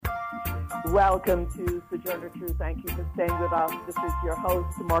Welcome to Sojourner Truth. Thank you for staying with us. This is your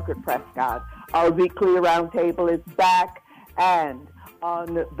host, Margaret Prescott. Our weekly roundtable is back, and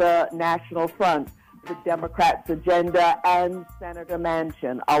on the national front, the Democrats' agenda and Senator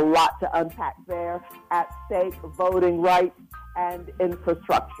Manchin. A lot to unpack there. At stake, voting rights and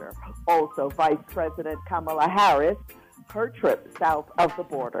infrastructure. Also, Vice President Kamala Harris, her trip south of the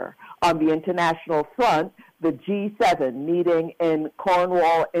border. On the international front, the G7 meeting in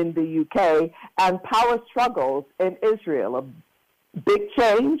Cornwall in the UK, and power struggles in Israel. A big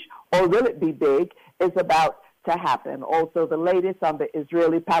change, or will it be big, is about to happen. Also, the latest on the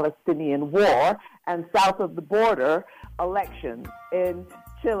Israeli-Palestinian war, and south of the border, elections in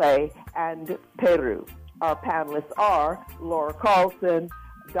Chile and Peru. Our panelists are Laura Carlson,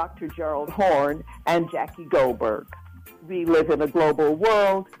 Dr. Gerald Horne, and Jackie Goldberg. We live in a global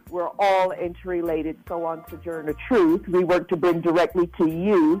world. We're all interrelated. So on Sojourner Truth, we work to bring directly to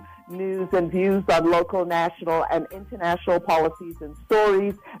you news and views on local, national, and international policies and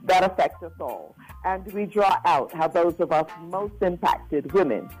stories that affect us all. And we draw out how those of us most impacted,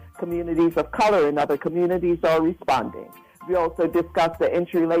 women, communities of color, and other communities are responding. We also discuss the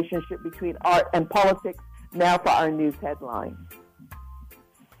interrelationship between art and politics. Now for our news headlines.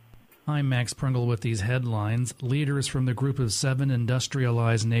 I'm Max Pringle with these headlines. Leaders from the Group of 7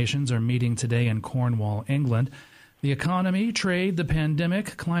 industrialized nations are meeting today in Cornwall, England. The economy, trade, the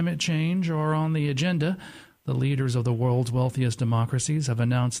pandemic, climate change are on the agenda. The leaders of the world's wealthiest democracies have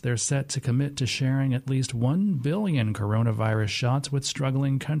announced they're set to commit to sharing at least 1 billion coronavirus shots with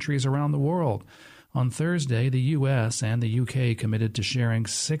struggling countries around the world. On Thursday, the U.S. and the U.K. committed to sharing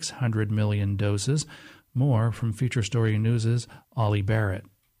 600 million doses. More from Future Story News' Ollie Barrett.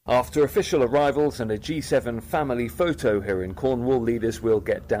 After official arrivals and a G7 family photo here in Cornwall, leaders will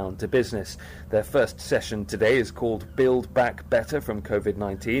get down to business. Their first session today is called Build Back Better from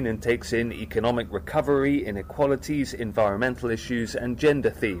COVID-19 and takes in economic recovery, inequalities, environmental issues and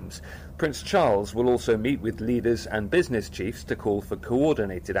gender themes. Prince Charles will also meet with leaders and business chiefs to call for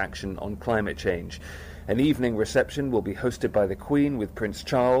coordinated action on climate change. An evening reception will be hosted by the Queen with Prince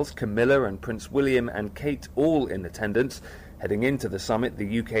Charles, Camilla and Prince William and Kate all in attendance. Heading into the summit,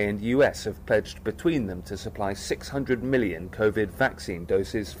 the UK and US have pledged between them to supply 600 million COVID vaccine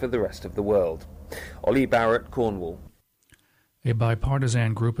doses for the rest of the world. Ollie Barrett, Cornwall. A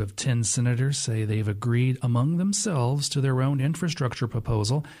bipartisan group of 10 senators say they've agreed among themselves to their own infrastructure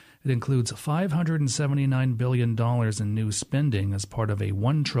proposal. It includes $579 billion in new spending as part of a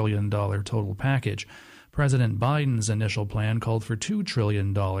 $1 trillion total package. President Biden's initial plan called for $2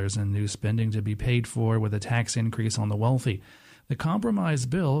 trillion in new spending to be paid for with a tax increase on the wealthy. The compromise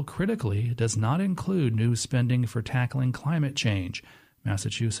bill, critically, does not include new spending for tackling climate change.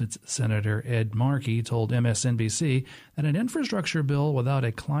 Massachusetts Senator Ed Markey told MSNBC that an infrastructure bill without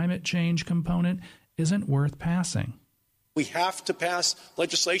a climate change component isn't worth passing. We have to pass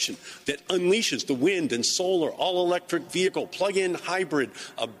legislation that unleashes the wind and solar, all-electric vehicle, plug-in hybrid,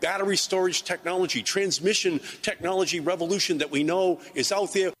 battery storage technology, transmission technology revolution that we know is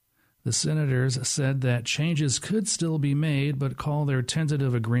out there. The senators said that changes could still be made, but call their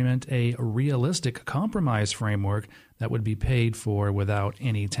tentative agreement a realistic compromise framework that would be paid for without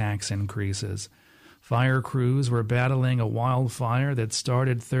any tax increases. Fire crews were battling a wildfire that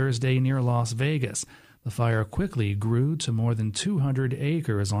started Thursday near Las Vegas. The fire quickly grew to more than 200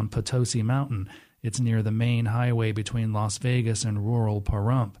 acres on Potosi Mountain. It's near the main highway between Las Vegas and rural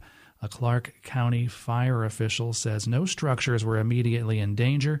Pahrump. A Clark County fire official says no structures were immediately in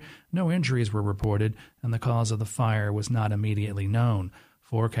danger, no injuries were reported, and the cause of the fire was not immediately known.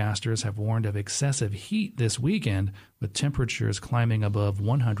 Forecasters have warned of excessive heat this weekend, with temperatures climbing above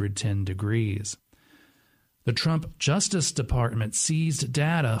 110 degrees. The Trump Justice Department seized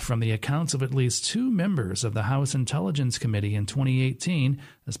data from the accounts of at least 2 members of the House Intelligence Committee in 2018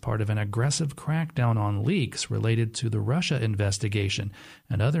 as part of an aggressive crackdown on leaks related to the Russia investigation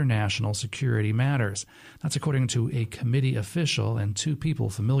and other national security matters. That's according to a committee official and 2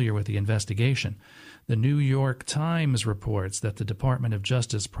 people familiar with the investigation. The New York Times reports that the Department of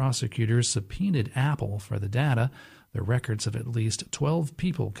Justice prosecutors subpoenaed Apple for the data. The records of at least 12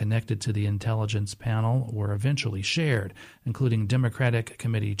 people connected to the intelligence panel were eventually shared, including Democratic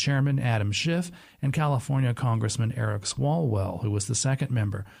Committee Chairman Adam Schiff and California Congressman Eric Swalwell, who was the second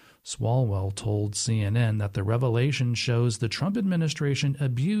member. Swalwell told CNN that the revelation shows the Trump administration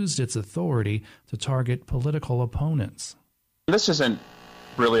abused its authority to target political opponents. This isn't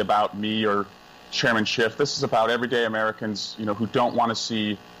really about me or Chairman Schiff. This is about everyday Americans, who don't want to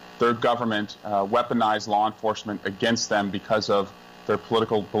see their government weaponize law enforcement against them because of their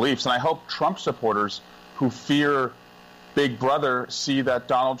political beliefs. And I hope Trump supporters who fear Big Brother see that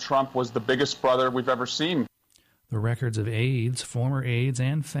Donald Trump was the biggest brother we've ever seen. The records of aides, former aides,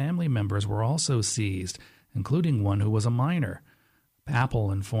 and family members were also seized, including one who was a minor.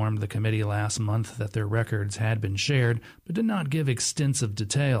 Apple informed the committee last month that their records had been shared, but did not give extensive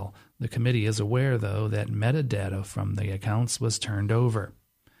detail. The committee is aware, though, that metadata from the accounts was turned over.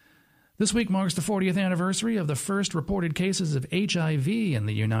 This week marks the 40th anniversary of the first reported cases of HIV in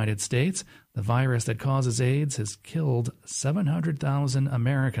the United States. The virus that causes AIDS has killed 700,000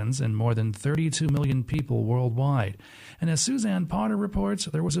 Americans and more than 32 million people worldwide. And as Suzanne Potter reports,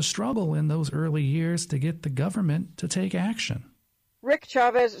 there was a struggle in those early years to get the government to take action. Rick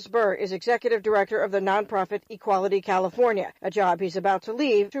Chavez-Spur is executive director of the nonprofit Equality California, a job he's about to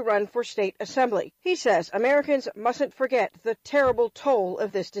leave to run for state assembly. He says Americans mustn't forget the terrible toll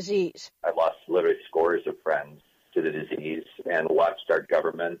of this disease. I lost literally scores of friends to the disease and watched our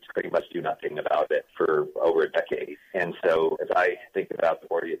government pretty much do nothing about it for over a decade. And so as I think about the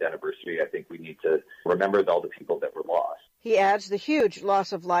 40th anniversary, I think we need to remember all the people that were lost. He adds the huge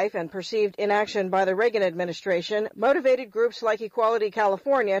loss of life and perceived inaction by the Reagan administration motivated groups like Equality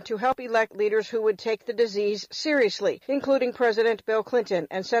California to help elect leaders who would take the disease seriously, including President Bill Clinton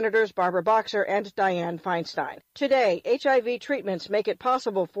and Senators Barbara Boxer and Dianne Feinstein. Today, HIV treatments make it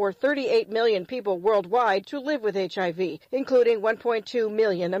possible for 38 million people worldwide to live with HIV, including 1.2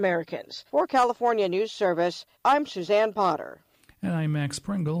 million Americans. For California News Service, I'm Suzanne Potter. And I'm Max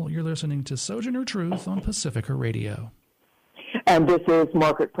Pringle. You're listening to Sojourner Truth on Pacifica Radio. And this is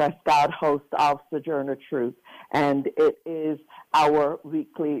Margaret Prescott, host of Sojourner Truth. And it is our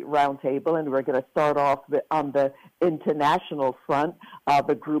weekly roundtable, and we're going to start off on the international front.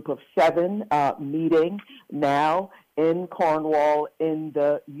 The Group of Seven meeting now in Cornwall in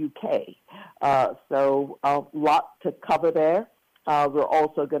the UK. So a lot to cover there. We're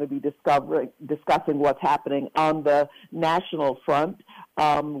also going to be discussing what's happening on the national front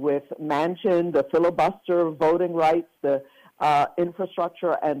with Manchin, the filibuster, voting rights, the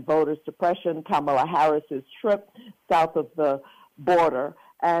infrastructure and voter suppression, Kamala Harris's trip south of the border,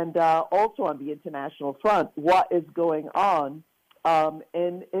 and also on the international front, what is going on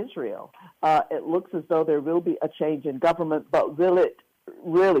in Israel. It looks as though there will be a change in government, but will it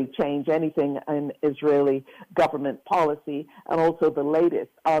really change anything in Israeli government policy, and also the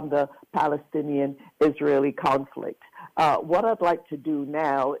latest on the Palestinian-Israeli conflict? What I'd like to do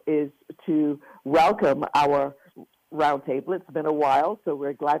now is to welcome our roundtable. It's been a while, so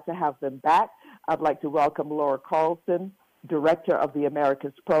we're glad to have them back. I'd like to welcome Laura Carlson, Director of the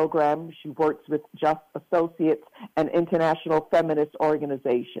Americas Program. She works with Just Associates, an international feminist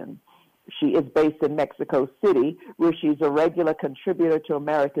organization. She is based in Mexico City, where she's a regular contributor to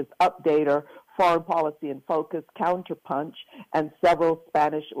America's Updater, Foreign Policy in Focus, Counterpunch, and several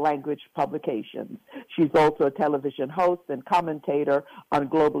Spanish-language publications. She's also a television host and commentator on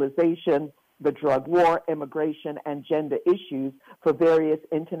globalization, the drug war, immigration, and gender issues for various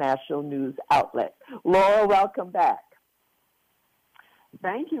international news outlets. Laura, welcome back.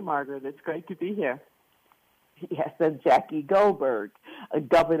 Thank you, Margaret. It's great to be here. Yes, and Jackie Goldberg, a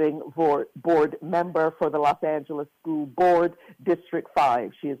governing board member for the Los Angeles School Board, District 5.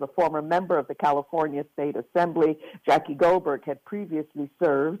 She is a former member of the California State Assembly. Jackie Goldberg had previously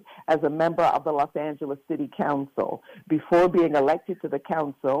served as a member of the Los Angeles City Council. Before being elected to the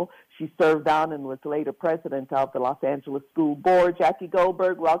council, she served on and was later president of the Los Angeles School Board. Jackie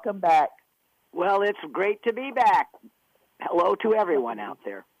Goldberg, welcome back. Well, it's great to be back. Hello to everyone out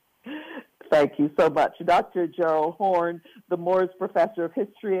there. Thank you so much. Dr. Gerald Horne, the Moores Professor of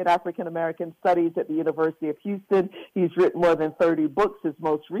History and African American Studies at the University of Houston. He's written more than 30 books. His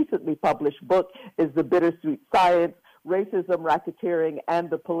most recently published book is The Bittersweet Science, Racism, Racketeering, and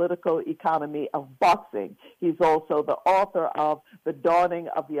the Political Economy of Boxing. He's also the author of The Dawning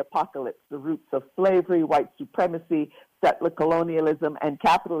of the Apocalypse, The Roots of Slavery, White Supremacy, Settler Colonialism, and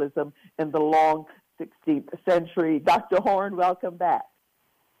Capitalism in the Long 16th Century. Dr. Horne, welcome back.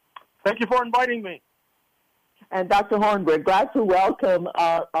 Thank you for inviting me. And Dr. Horne, we're glad to welcome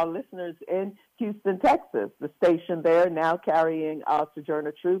our listeners in Houston, Texas, the station there now carrying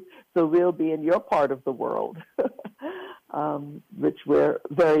Sojourner Truth, so we'll be in your part of the world, which we're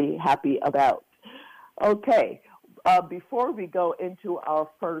very happy about. Okay, before we go into our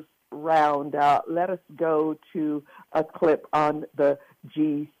first round, let us go to a clip on the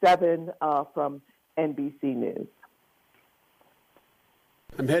G7 from NBC News.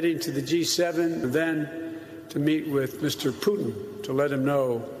 I'm heading to the G7 and then to meet with Mr. Putin to let him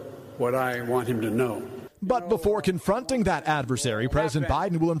know what I want him to know. But before confronting that adversary, President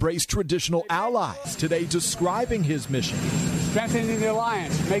Biden will embrace traditional allies, today describing his mission. Strengthening the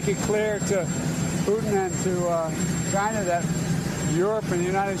alliance, make it clear to Putin and to China that Europe and the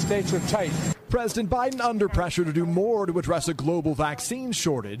United States are tight. President Biden, under pressure to do more to address a global vaccine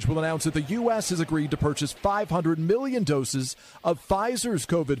shortage, will announce that the U.S. has agreed to purchase 500 million doses of Pfizer's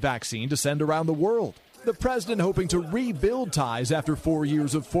COVID vaccine to send around the world. The president hoping to rebuild ties after 4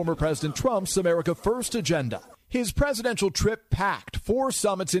 years of former President Trump's America First agenda. His presidential trip packed, 4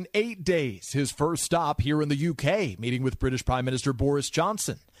 summits in 8 days. His first stop here in the UK, meeting with British Prime Minister Boris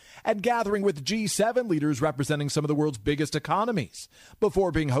Johnson and gathering with G7 leaders representing some of the world's biggest economies,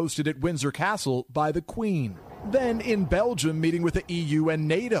 before being hosted at Windsor Castle by the Queen. Then in Belgium, meeting with the EU and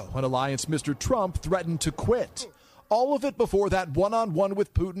NATO, an alliance Mr. Trump threatened to quit. All of it before that one-on-one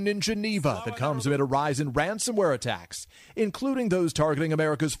with Putin in Geneva that comes amid a rise in ransomware attacks, including those targeting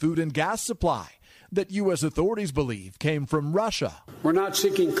America's food and gas supply, that U.S. authorities believe came from Russia. We're not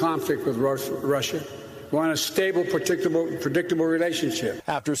seeking conflict with Russia. We want a stable, predictable relationship.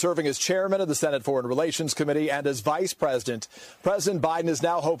 After serving as chairman of the Senate Foreign Relations Committee and as vice president, President Biden is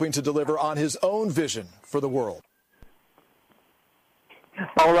now hoping to deliver on his own vision for the world.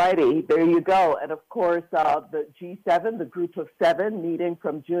 All righty, there you go. And of course, the G7, the group of 7, meeting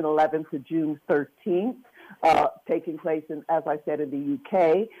from June 11th to June 13th, taking place, as I said, in the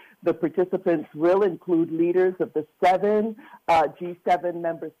UK. The participants will include leaders of the 7 G7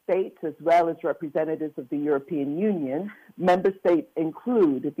 member states, as well as representatives of the European Union. Member states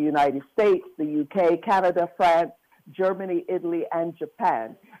include the United States, the UK, Canada, France, Germany, Italy, and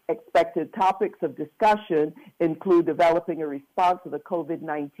Japan. Expected topics of discussion include developing a response to the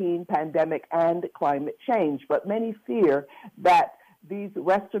COVID-19 pandemic and climate change. But many fear that these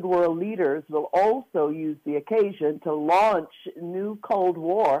Western world leaders will also use the occasion to launch new Cold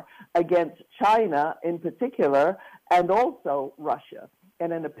War against China in particular, and also Russia.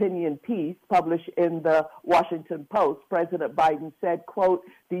 In an opinion piece published in the Washington Post, President Biden said, quote,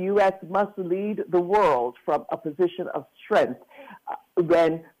 "The U.S. must lead the world from a position of strength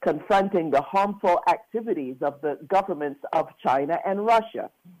when confronting the harmful activities of the governments of China and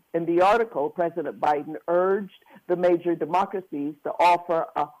Russia." In the article, President Biden urged the major democracies to offer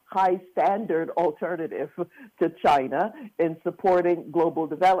a high-standard alternative to China in supporting global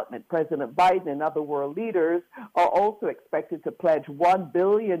development. President Biden and other world leaders are also expected to pledge 1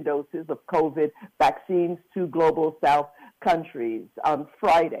 billion doses of COVID vaccines to Global South countries on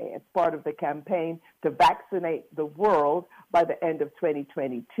Friday as part of the campaign to vaccinate the world by the end of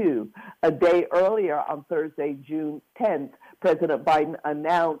 2022. A day earlier, on Thursday, June 10th, President Biden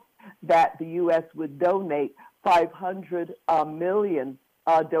announced that the U.S. would donate 500 million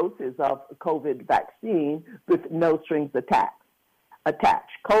doses of COVID vaccine with no strings attached.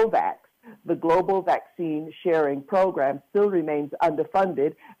 COVAX, the global vaccine sharing program, still remains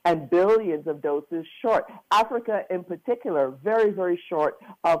underfunded and billions of doses short. Africa, in particular, very, very short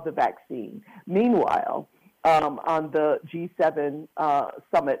of the vaccine. Meanwhile, on the G7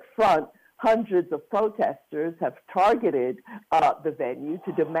 summit front, hundreds of protesters have targeted the venue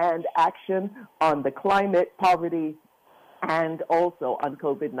to demand action on the climate, poverty, and also on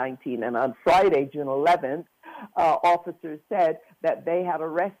COVID-19. And on Friday, June 11th, officers said that they had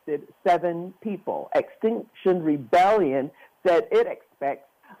arrested 7 people. Extinction Rebellion said it expects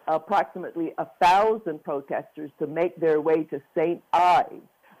approximately 1,000 protesters to make their way to St. Ives,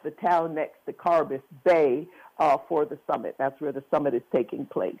 the town next to Carbis Bay, for the summit. That's where the summit is taking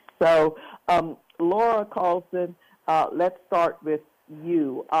place. So, Laura Carlson, let's start with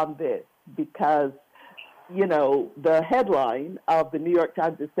you on this, because, you know, the headline of the New York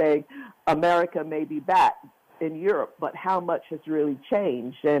Times is saying America may be back in Europe, but how much has really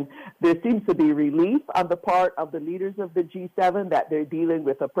changed? And there seems to be relief on the part of the leaders of the G7 that they're dealing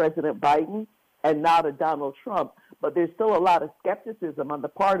with a President Biden and not a Donald Trump. But there's still a lot of skepticism on the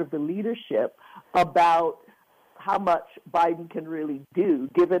part of the leadership about how much Biden can really do,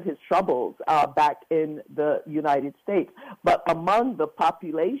 given his troubles back in the United States. But among the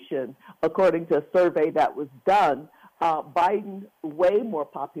population, according to a survey that was done, Biden way more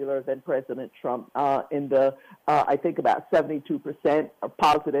popular than President Trump in the, I think about 72% are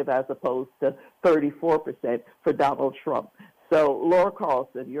positive as opposed to 34% for Donald Trump. So, Laura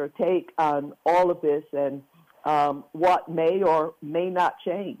Carlson, your take on all of this and what may or may not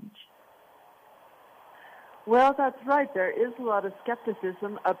change. Well, that's right. There is a lot of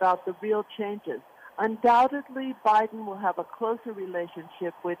skepticism about the real changes. Undoubtedly, Biden will have a closer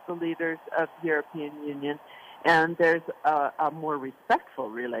relationship with the leaders of the European Union, and there's a more respectful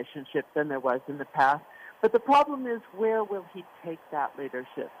relationship than there was in the past. But the problem is, where will he take that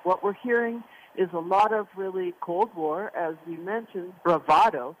leadership? What we're hearing is a lot of really Cold War, as you mentioned,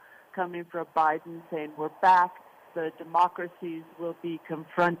 bravado, coming from Biden saying we're back, the democracies will be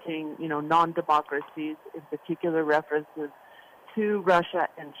confronting, non-democracies, in particular references to Russia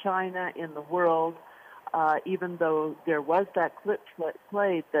and China in the world, even though there was that clip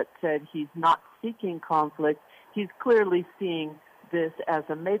played that said he's not seeking conflict, he's clearly seeing this as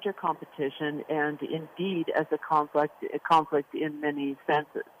a major competition and indeed as a conflict in many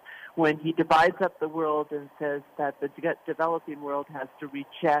senses. When he divides up the world and says that the developing world has to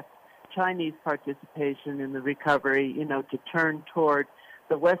reject Chinese participation in the recovery, to turn toward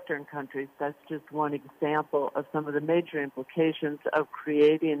the Western countries, that's just one example of some of the major implications of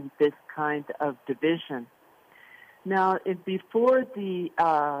creating this kind of division. Now, before the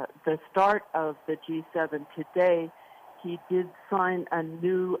start of the G7 today, he did sign a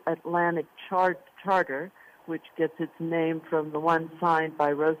new Atlantic Charter, which gets its name from the one signed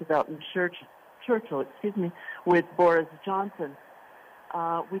by Roosevelt and Churchill, with Boris Johnson.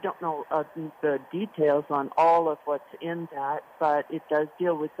 We don't know the details on all of what's in that, but it does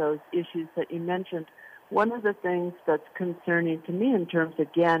deal with those issues that you mentioned. One of the things that's concerning to me in terms,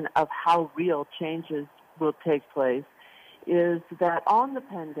 again, of how real changes will take place is that on the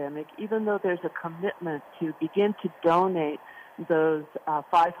pandemic, even though there's a commitment to begin to donate those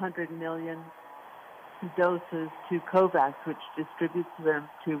 500 million doses to COVAX, which distributes them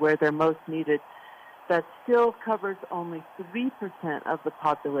to where they're most needed, that still covers only 3% of the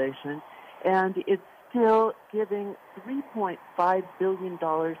population, and it's still giving $3.5 billion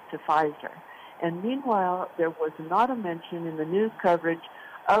to Pfizer. And meanwhile, there was not a mention in the news coverage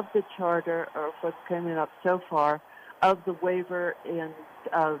of the charter or what's coming up so far of the waiver and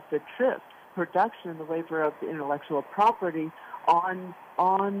of the TRIPS production, the waiver of the intellectual property on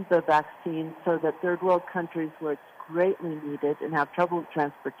the vaccine, so that third world countries where it's greatly needed and have trouble with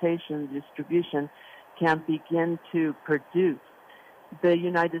transportation and distribution can begin to produce. The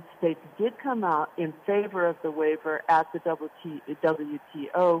United States did come out in favor of the waiver at the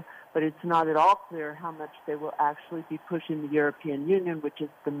WTO, but it's not at all clear how much they will actually be pushing the European Union, which is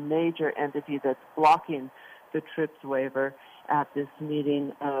the major entity that's blocking the TRIPS waiver at this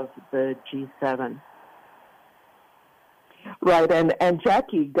meeting of the G7. Right, and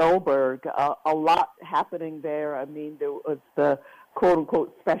Jackie Goldberg, a lot happening there. I mean, there was the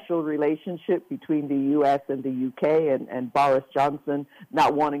quote-unquote special relationship between the U.S. and the U.K. and Boris Johnson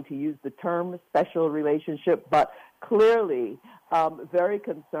not wanting to use the term special relationship, but clearly very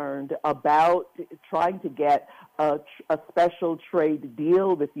concerned about trying to get a special trade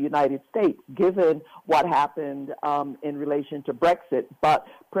deal with the United States, given what happened in relation to Brexit. But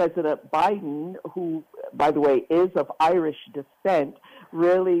President Biden, who, by the way, is of Irish descent,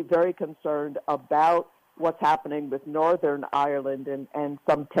 really very concerned about what's happening with Northern Ireland and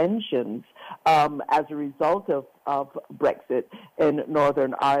some tensions as a result of Brexit in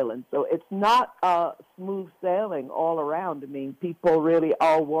Northern Ireland. So it's not smooth sailing all around. I mean, people really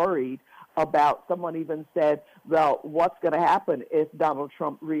are worried about, someone even said, well, what's going to happen if Donald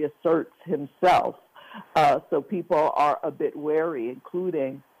Trump reasserts himself? So people are a bit wary,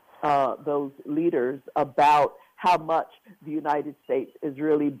 including those leaders, about how much the United States is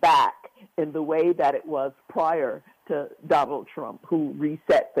really back in the way that it was prior to Donald Trump, who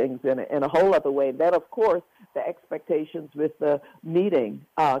reset things in a whole other way. And then, of course, the expectations with the meeting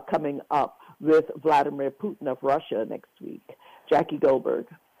coming up with Vladimir Putin of Russia next week. Jackie Goldberg.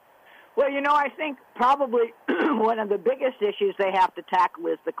 Well, I think probably one of the biggest issues they have to tackle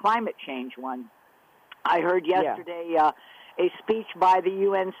is the climate change one. I heard yesterday a speech by the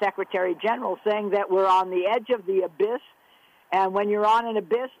UN Secretary General saying that we're on the edge of the abyss, and when you're on an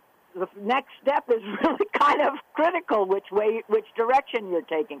abyss, the next step is really kind of critical, which direction you're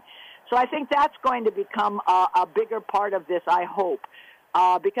taking. So I think that's going to become a bigger part of this, I hope,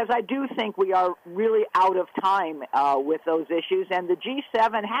 because I do think we are really out of time with those issues, and the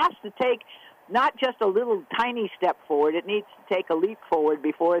G7 has to take not just a little tiny step forward, it needs to take a leap forward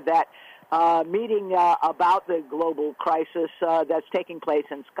before that meeting about the global crisis that's taking place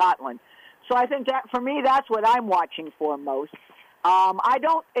in Scotland. So I think that, for me, that's what I'm watching for most. I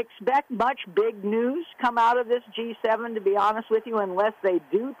don't expect much big news come out of this G7, to be honest with you, unless they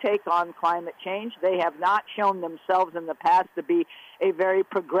do take on climate change. They have not shown themselves in the past to be a very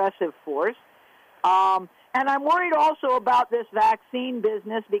progressive force. And I'm worried also about this vaccine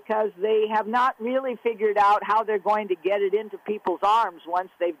business, because they have not really figured out how they're going to get it into people's arms once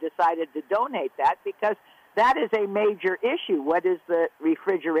they've decided to donate that, because that is a major issue. What is the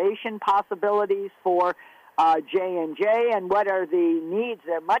refrigeration possibilities for J&J, and what are the needs?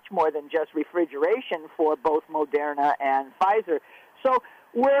 They're much more than just refrigeration for both Moderna and Pfizer. So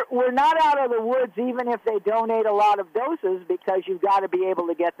we're not out of the woods even if they donate a lot of doses, because you've got to be able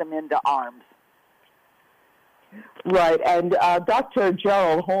to get them into arms. Right, and Dr.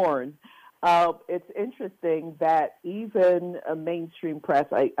 Gerald Horne, it's interesting that even a mainstream press,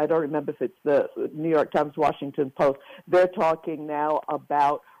 I don't remember if it's the New York Times, Washington Post, they're talking now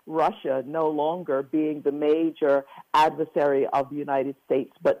about Russia no longer being the major adversary of the United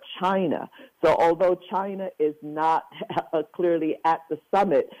States, but China. So although China is not clearly at the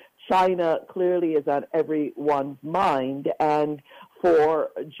summit, China clearly is on everyone's mind. And for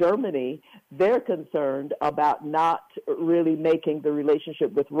Germany, they're concerned about not really making the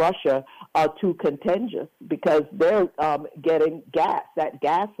relationship with Russia too contentious because they're getting gas, that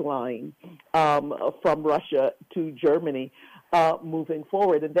gas line from Russia to Germany moving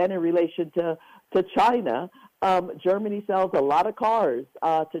forward. And then in relation to China, Germany sells a lot of cars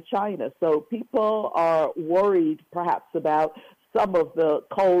to China. So people are worried perhaps about some of the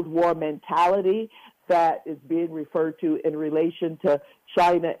Cold War mentality that is being referred to in relation to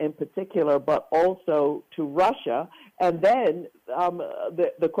China in particular, but also to Russia. And then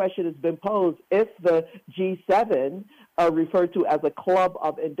the question has been posed, if the G7, referred to as a club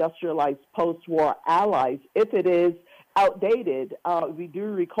of industrialized post-war allies, if it is outdated, we do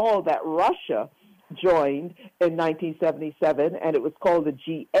recall that Russia joined in 1977, and it was called the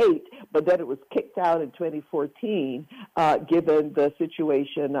G8, but then it was kicked out in 2014, given the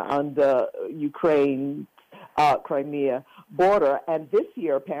situation on the Ukraine Crimea border. And this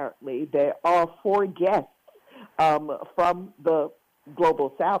year, apparently, there are 4 guests from the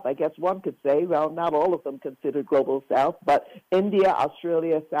Global South. I guess one could say, well, not all of them considered Global South, but India,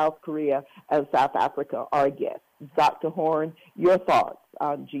 Australia, South Korea, and South Africa are guests. Dr. Horne, your thoughts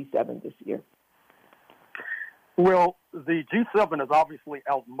on G7 this year? Well, the G7 is obviously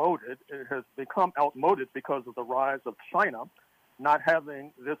outmoded. It has become outmoded because of the rise of China. Not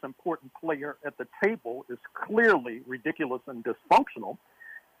having this important player at the table is clearly ridiculous and dysfunctional.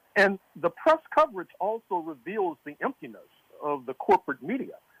 And the press coverage also reveals the emptiness of the corporate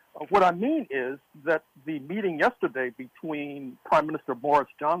media. What I mean is that the meeting yesterday between Prime Minister Boris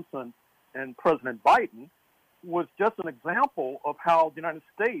Johnson and President Biden was just an example of how the United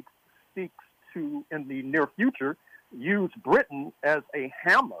States seeks to, in the near future, use Britain as a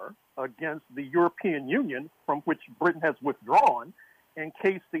hammer against the European Union, from which Britain has withdrawn, in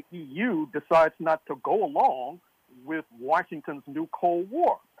case the EU decides not to go along with Washington's new Cold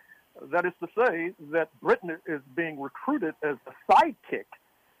War. That is to say that Britain is being recruited as a sidekick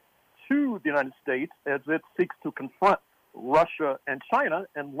to the United States as it seeks to confront Russia and China,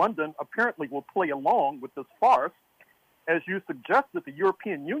 and London apparently will play along with this farce. As you suggested, the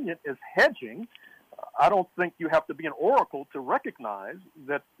European Union is hedging. I don't think you have to be an oracle to recognize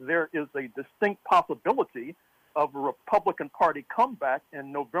that there is a distinct possibility of a Republican Party comeback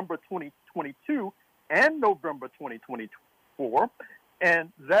in November 2022 and November 2024,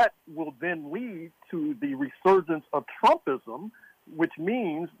 and that will then lead to the resurgence of Trumpism, which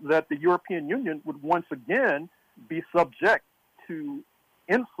means that the European Union would once again be subject to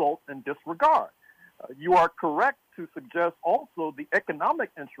insult and disregard. You are correct to suggest also the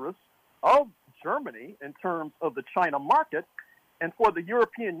economic interests of Germany in terms of the China market. And for the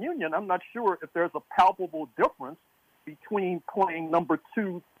European Union, I'm not sure if there's a palpable difference between playing number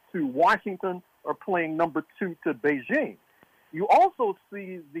 2 to Washington or playing number 2 to Beijing. You also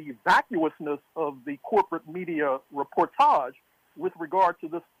see the vacuousness of the corporate media reportage with regard to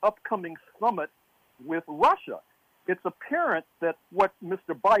this upcoming summit with Russia. It's apparent that what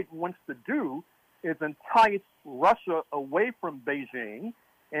Mr. Biden wants to do is entice Russia away from Beijing,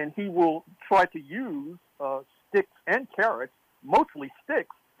 and he will try to use sticks and carrots, mostly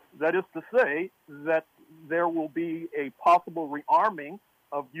sticks. That is to say that there will be a possible rearming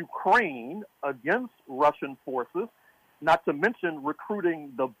of Ukraine against Russian forces, not to mention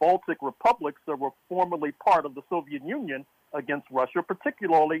recruiting the Baltic republics that were formerly part of the Soviet Union against Russia,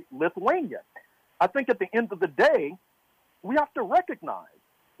 particularly Lithuania. I think at the end of the day, we have to recognize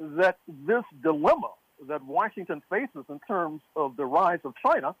that this dilemma that Washington faces in terms of the rise of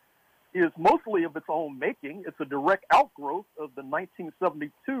China is mostly of its own making. It's a direct outgrowth of the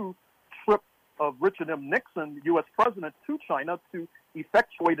 1972 trip of Richard M. Nixon, U.S. president, to China to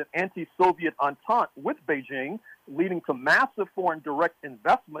effectuate an anti-Soviet entente with Beijing, leading to massive foreign direct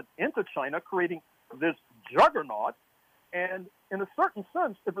investment into China, creating this juggernaut. And in a certain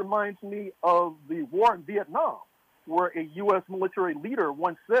sense, it reminds me of the war in Vietnam, where a U.S. military leader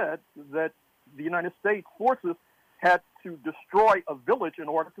once said that the United States forces had to destroy a village in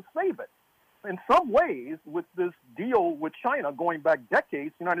order to save it. In some ways, with this deal with China going back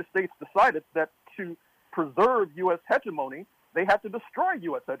decades, the United States decided that to preserve U.S. hegemony, they had to destroy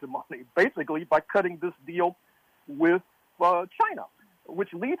U.S. hegemony, basically by cutting this deal with China.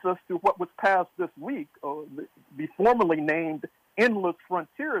 which leads us to what was passed this week, the formerly named Endless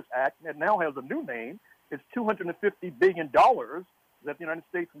Frontiers Act, that now has a new name. It's $250 billion that the United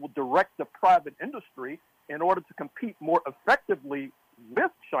States will direct the private industry in order to compete more effectively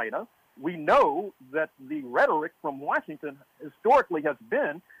with China. We know that the rhetoric from Washington historically has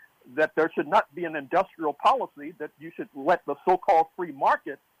been that there should not be an industrial policy, that you should let the so-called free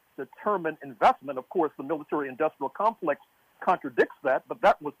market determine investment. Of course, the military-industrial complex contradicts that, but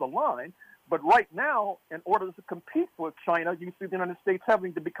that was the line. But right now, in order to compete with China, you see the United States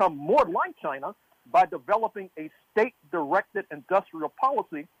having to become more like China by developing a state-directed industrial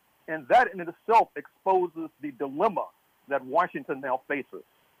policy, and that in itself exposes the dilemma that Washington now faces.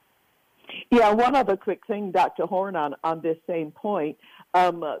 Yeah, one other quick thing, Dr. Horn, on this same point.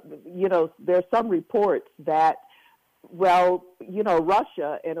 There's some reports that,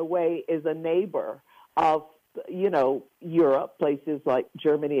 Russia, in a way, is a neighbor of, Europe, places like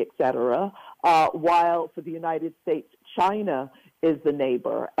Germany, et cetera, while for the United States, China is the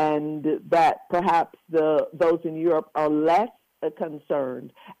neighbor, and that perhaps those in Europe are less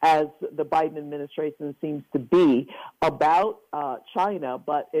concerned, as the Biden administration seems to be, about China,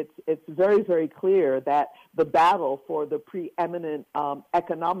 but it's very, very clear that the battle for the preeminent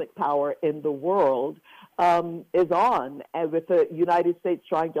economic power in the world is on, and with the United States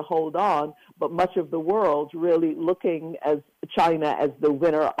trying to hold on, but much of the world really looking as China as the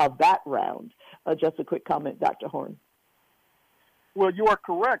winner of that round. Just a quick comment, Dr. Horn. Well, you are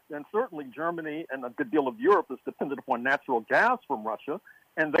correct, and certainly Germany and a good deal of Europe is dependent upon natural gas from Russia,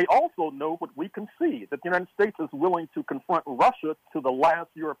 and they also know what we can see, that the United States is willing to confront Russia to the last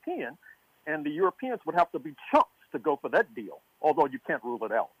European, and the Europeans would have to be chumps to go for that deal, although you can't rule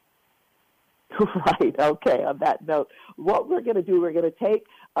it out. Right, okay, on that note, what we're going to do, we're going to take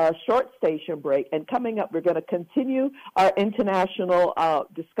a short station break, and coming up, we're going to continue our international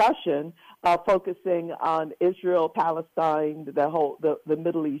discussion focusing on Israel, Palestine, the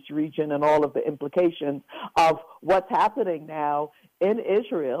Middle East region, and all of the implications of what's happening now in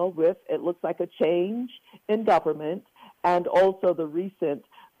Israel with, it looks like, a change in government, and also the recent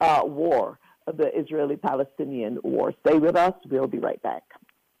war, the Israeli-Palestinian war. Stay with us. We'll be right back.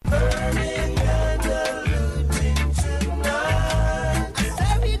 Burning and looting tonight. I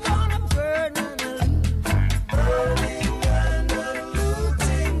said we're gonna burn and loot. Burning and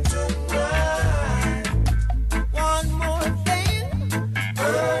looting tonight. One more thing.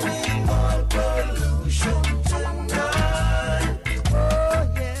 Burning all pollution tonight. Oh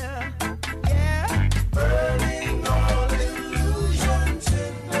yeah, yeah. Burning all illusion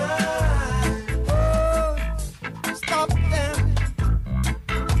tonight. Oh, stop them.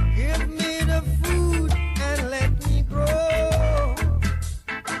 Give me the food and let me grow.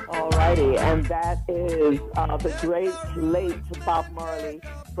 All righty, and that is the great late Bob Marley,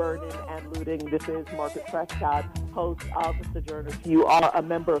 Burning and Looting. This is Margaret Prescott, host of The Sojourner. If you are a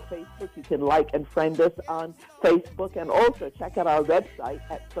member of Facebook, you can like and friend us on Facebook, and also check out our website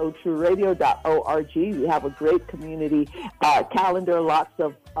at SoTrueRadio.org. We have a great community calendar, lots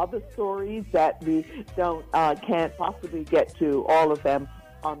of other stories that we can't possibly get to all of them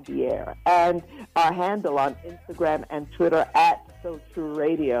on the air, and our handle on Instagram and Twitter at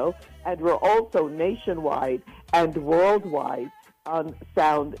SoTrueRadio, and we're also nationwide and worldwide on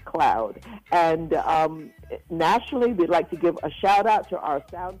SoundCloud. And nationally, we'd like to give a shout out to our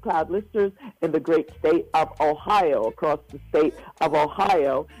SoundCloud listeners in the great state of Ohio, across the state of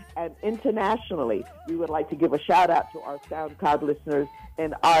Ohio, and internationally, we would like to give a shout out to our SoundCloud listeners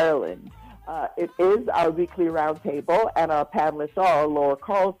in Ireland. It is our weekly roundtable, and our panelists are Laura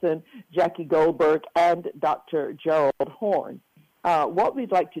Carlson, Jackie Goldberg, and Dr. Gerald Horn. What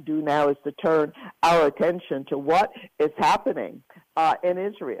we'd like to do now is to turn our attention to what is happening in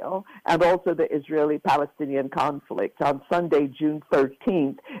Israel and also the Israeli-Palestinian conflict. On Sunday, June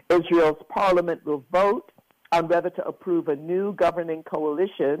 13th, Israel's parliament will vote on whether to approve a new governing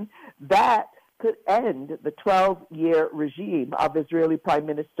coalition that could end the 12-year regime of Israeli Prime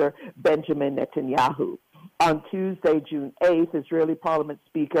Minister Benjamin Netanyahu. On Tuesday, June 8th, Israeli Parliament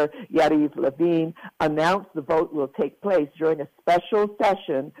Speaker Yariv Levin announced the vote will take place during a special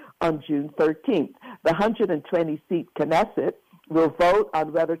session on June 13th. The 120-seat Knesset will vote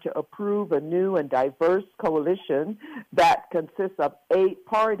on whether to approve a new and diverse coalition that consists of 8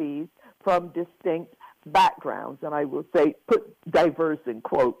 parties from distinct backgrounds, and I will say, put diverse in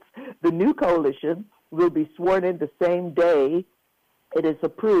quotes. The new coalition will be sworn in the same day it is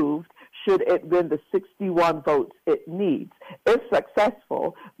approved, should it win the 61 votes it needs. If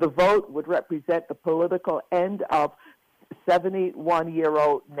successful, the vote would represent the political end of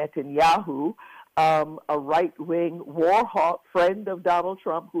 71-year-old Netanyahu, a right-wing war hawk, friend of Donald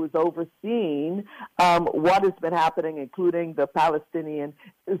Trump, who has overseen what has been happening, including the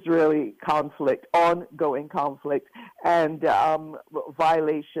Palestinian-Israeli conflict, ongoing conflict, and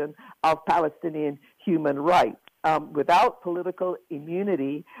violation of Palestinian human rights. Without political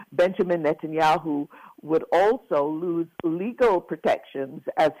immunity, Benjamin Netanyahu would also lose legal protections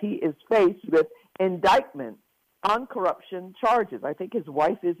as he is faced with indictment on corruption charges. I think his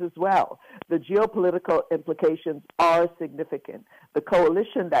wife is as well. The geopolitical implications are significant. The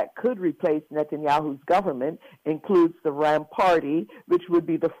coalition that could replace Netanyahu's government includes the Ram Party, which would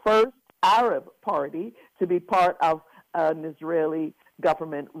be the first Arab party to be part of an Israeli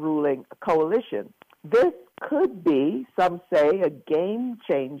government ruling coalition. This could be, some say, a game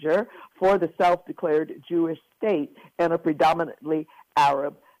changer for the self-declared Jewish state in a predominantly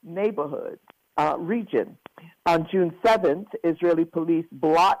Arab neighborhood region. On June 7th, Israeli police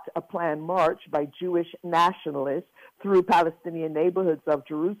blocked a planned march by Jewish nationalists through Palestinian neighborhoods of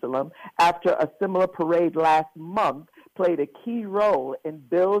Jerusalem after a similar parade last month played a key role in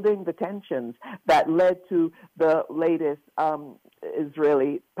building the tensions that led to the latest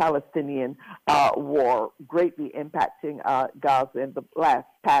Israeli-Palestinian war, greatly impacting Gaza in the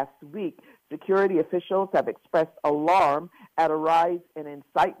past week. Security officials have expressed alarm at a rise in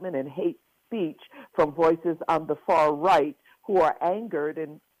incitement and hate speech from voices on the far right who are angered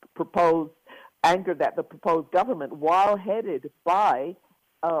that the proposed government, while headed by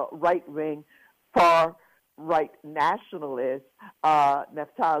right-wing, far-right nationalist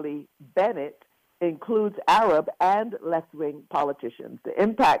Naftali Bennett, includes Arab and left-wing politicians. The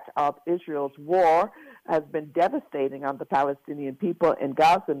impact of Israel's war has been devastating on the Palestinian people in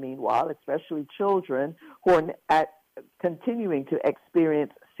Gaza, meanwhile, especially children who are continuing to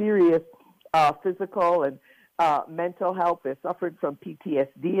experience serious physical and mental health. They're suffering from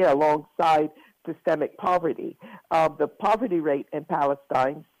PTSD alongside systemic poverty. The poverty rate in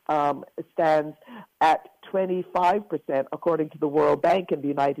Palestine stands at 25%, according to the World Bank and the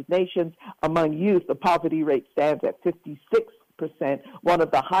United Nations. Among youth, the poverty rate stands at 56%, one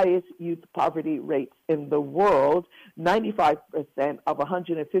of the highest youth poverty rates in the world. 95% of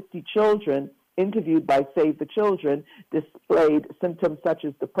 150 children interviewed by Save the Children displayed symptoms such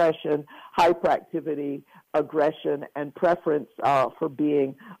as depression, hyperactivity, aggression, and preference for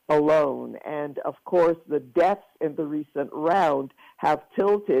being alone. And, of course, the deaths in the recent round have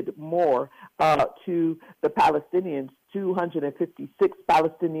tilted more to the Palestinians. 256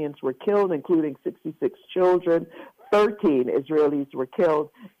 Palestinians were killed, including 66 children. 13 Israelis were killed,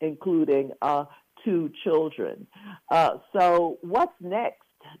 including 2 children. So what's next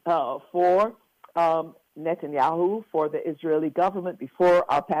for Netanyahu, for the Israeli government? Before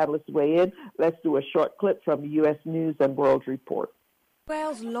our panelists weigh in, let's do a short clip from the U.S. News and World Report.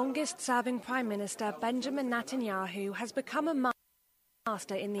 Israel's longest-serving Prime Minister, Benjamin Netanyahu, has become a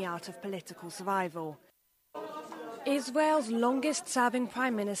master in the art of political survival. Israel's longest-serving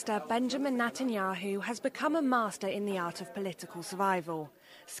Prime Minister, Benjamin Netanyahu, has become a master in the art of political survival,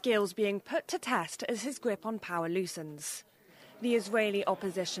 skills being put to test as his grip on power loosens. The Israeli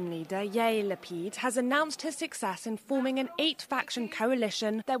opposition leader, Yair Lapid, has announced his success in forming an 8-faction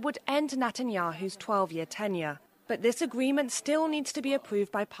coalition that would end Netanyahu's 12-year tenure. But this agreement still needs to be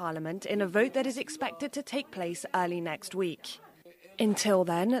approved by Parliament in a vote that is expected to take place early next week. Until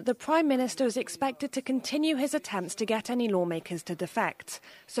then, the Prime Minister is expected to continue his attempts to get any lawmakers to defect,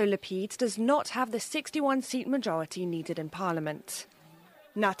 so Lapid does not have the 61-seat majority needed in Parliament.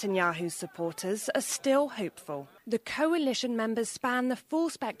 Netanyahu's supporters are still hopeful. The coalition members span the full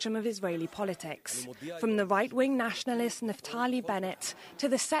spectrum of Israeli politics, from the right-wing nationalist Naftali Bennett to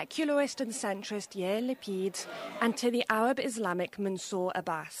the secularist and centrist Yair Lapid and to the Arab Islamic Mansour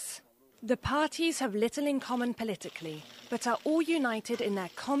Abbas. The parties have little in common politically, but are all united in their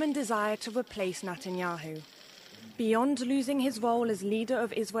common desire to replace Netanyahu. Beyond losing his role as leader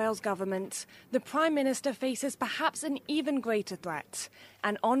of Israel's government, the Prime Minister faces perhaps an even greater threat,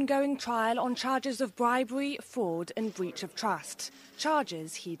 an ongoing trial on charges of bribery, fraud and breach of trust,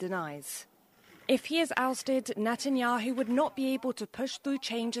 charges he denies. If he is ousted, Netanyahu would not be able to push through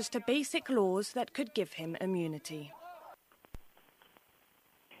changes to basic laws that could give him immunity.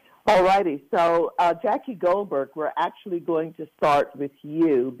 All righty. So, Jackie Goldberg, we're actually going to start with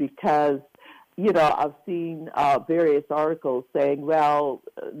you because, you know, I've seen various articles saying, well,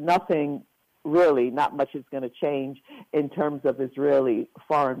 nothing really, not much is going to change in terms of Israeli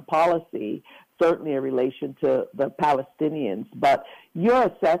foreign policy, certainly in relation to the Palestinians. But your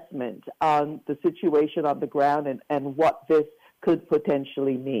assessment on the situation on the ground and what this could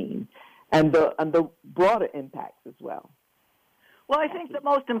potentially mean and the broader impacts as well. Well, I think the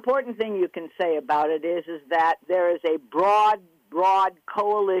most important thing you can say about it is that there is a broad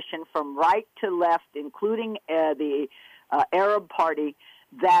coalition from right to left, including the Arab Party,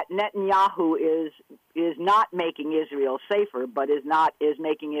 that Netanyahu is not making Israel safer, but is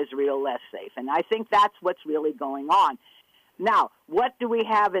making Israel less safe. And I think that's what's really going on. Now, what do we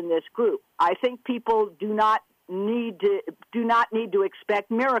have in this group? I think people do not need to expect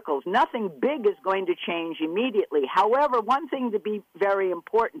miracles. Nothing big is going to change immediately. However, one thing to be very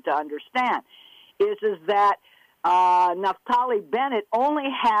important to understand is that Naftali Bennett only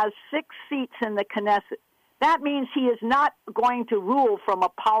has 6 seats in the Knesset. That means he is not going to rule from a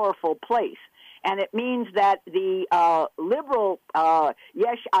powerful place. And it means that the liberal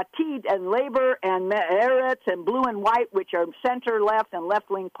Yesh Atid and Labor and Meretz and Blue and White, which are center-left and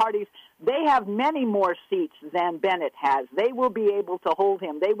left-wing parties, they have many more seats than Bennett has. They will be able to hold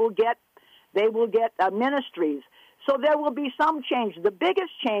him. They will get ministries. So there will be some change. The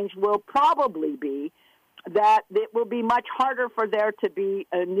biggest change will probably be that it will be much harder for there to be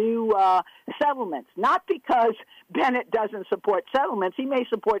a new settlements. Not because Bennett doesn't support settlements. He may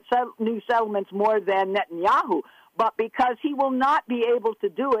support new settlements more than Netanyahu, but because he will not be able to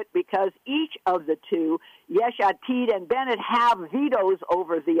do it because each of the two, Yesh Atid and Bennett, have vetoes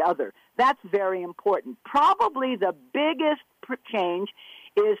over the other. That's very important. Probably the biggest change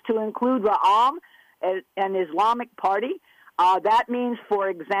is to include Ra'am, an Islamic party. That means, for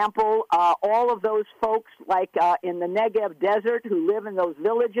example, all of those folks like in the Negev desert who live in those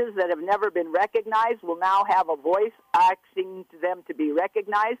villages that have never been recognized will now have a voice asking to them to be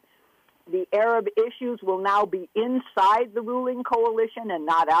recognized. The Arab issues will now be inside the ruling coalition and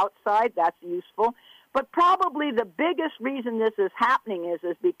not outside. That's useful. But probably the biggest reason this is happening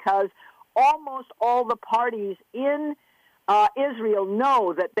is because almost all the parties in Israel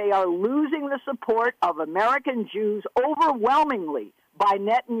know that they are losing the support of American Jews overwhelmingly by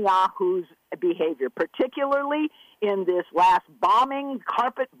Netanyahu's behavior, particularly in this last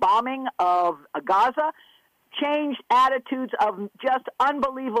carpet bombing of Gaza, changed attitudes of just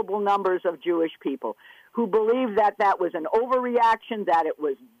unbelievable numbers of Jewish people who believe that that was an overreaction, that it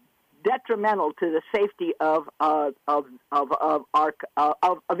was detrimental to the safety of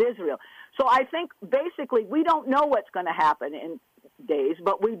Israel. So I think basically we don't know what's going to happen in days,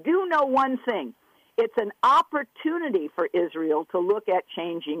 but we do know one thing. It's an opportunity for Israel to look at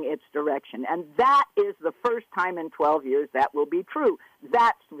changing its direction, and that is the first time in 12 years that will be true.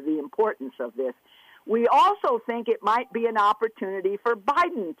 That's the importance of this. We also think it might be an opportunity for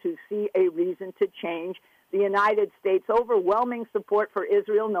Biden to see a reason to change the United States' overwhelming support for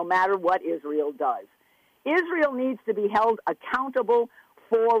Israel no matter what Israel does. Israel needs to be held accountable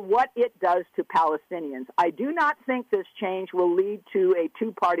for what it does to Palestinians. I do not think this change will lead to a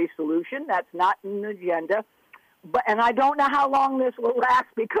two-party solution. That's not an agenda. And I don't know how long this will last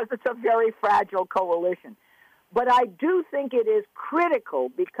because it's a very fragile coalition. But I do think it is critical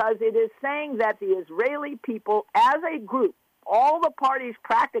because it is saying that the Israeli people as a group, all the parties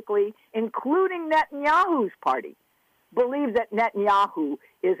practically, including Netanyahu's party, believe that Netanyahu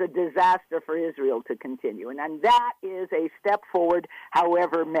is a disaster for Israel to continue. And that is a step forward,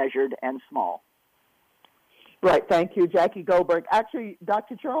 however measured and small. Right. Thank you, Jackie Goldberg. Actually,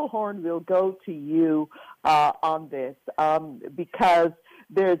 Dr. Cheryl Horn will go to you on this because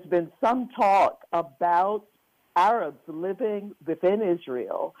there's been some talk about Arabs living within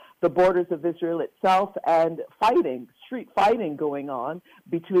Israel, the borders of Israel itself, and street fighting going on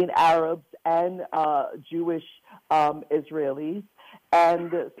between Arabs and Jewish Israelis,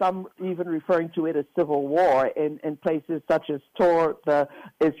 and some even referring to it as civil war in places such as Tor. The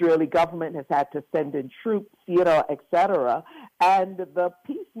Israeli government has had to send in troops, etc. And the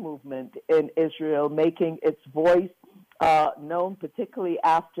peace movement in Israel making its voice known, particularly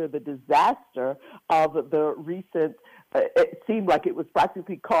after the disaster of the recent, it seemed like it was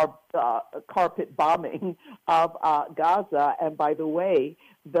practically carpet bombing of Gaza. And by the way,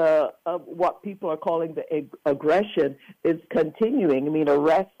 what people are calling the aggression is continuing. I mean,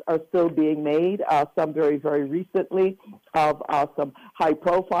 arrests are still being made, some very, very recently, of some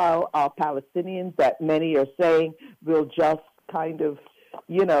high-profile Palestinians that many are saying will just kind of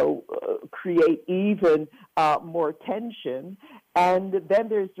create even more tension. And then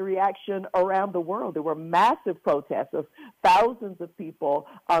there's the reaction around the world. There were massive protests of thousands of people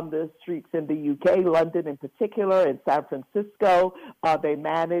on the streets in the UK, London in particular, in San Francisco. They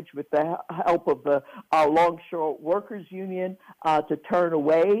managed, with the help of the Longshore Workers Union, to turn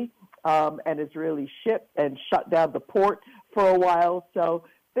away an Israeli ship and shut down the port for a while. So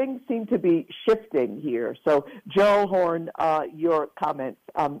things seem to be shifting here. So, Joel Horn, your comments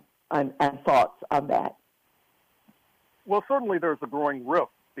and thoughts on that. Well, certainly there's a growing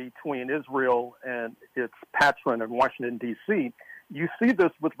rift between Israel and its patron in Washington, D.C. You see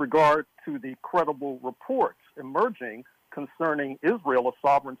this with regard to the credible reports emerging concerning Israel, a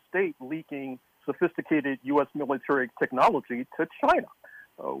sovereign state, leaking sophisticated U.S. military technology to China,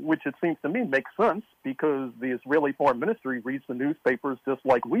 which it seems to me makes sense because the Israeli Foreign Ministry reads the newspapers just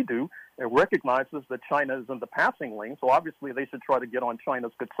like we do and recognizes that China is in the passing lane, so obviously they should try to get on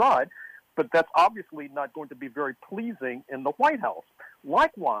China's good side. But that's obviously not going to be very pleasing in the White House.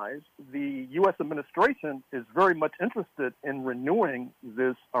 Likewise, the U.S. administration is very much interested in renewing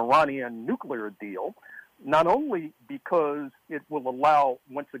this Iranian nuclear deal, not only because it will allow,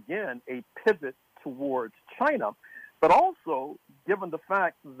 once again, a pivot towards China, but also given the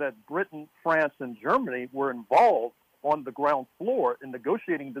fact that Britain, France, and Germany were involved on the ground floor in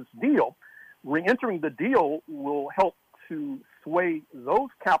negotiating this deal, re-entering the deal will help to sway those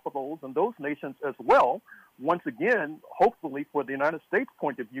capitals and those nations as well, once again, hopefully for the United States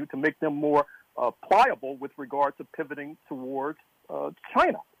point of view, to make them more pliable with regard to pivoting towards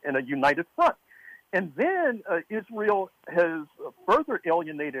China in a united front. And then Israel has further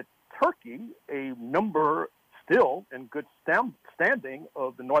alienated Turkey, a member still in good standing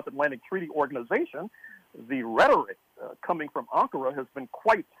of the North Atlantic Treaty Organization. The rhetoric coming from Ankara has been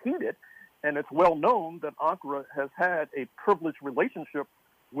quite heated, and it's well known that Ankara has had a privileged relationship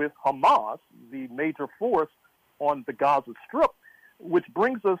with Hamas, the major force on the Gaza Strip, which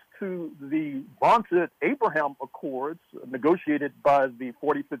brings us to the vaunted Abraham Accords negotiated by the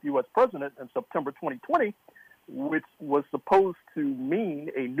 45th U.S. president in September 2020, which was supposed to mean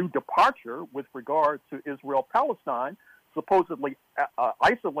a new departure with regard to Israel-Palestine, supposedly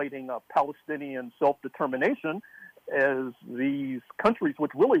isolating Palestinian self-determination as these countries,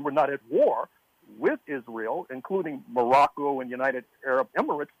 which really were not at war with Israel, including Morocco and United Arab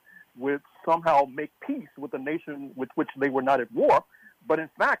Emirates, would somehow make peace with a nation with which they were not at war. But in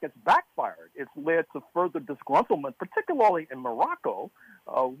fact, it's backfired. It's led to further disgruntlement, particularly in Morocco,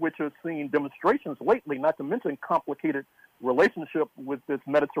 which has seen demonstrations lately, not to mention complicated relationship with its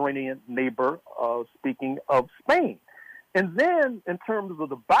Mediterranean neighbor, speaking of Spain. And then in terms of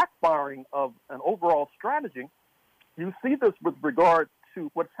the backfiring of an overall strategy, you see this with regard to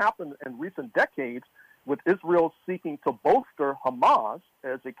what's happened in recent decades with Israel seeking to bolster Hamas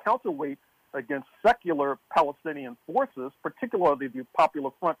as a counterweight against secular Palestinian forces, particularly the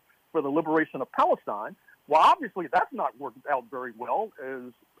Popular Front for the Liberation of Palestine. Well, obviously that's not worked out very well,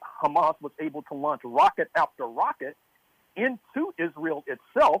 as Hamas was able to launch rocket after rocket into Israel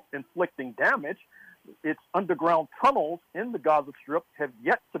itself, inflicting damage. Its underground tunnels in the Gaza Strip have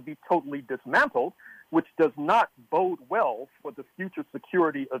yet to be totally dismantled, which does not bode well for the future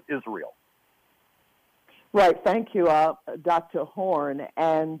security of Israel. Right. Thank you, Dr. Horne.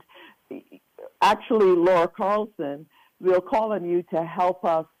 And actually, Laura Carlson, we'll call on you to help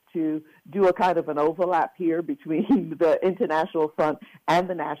us to do a kind of an overlap here between the international front and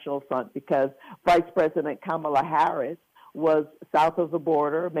the national front, because Vice President Kamala Harris was south of the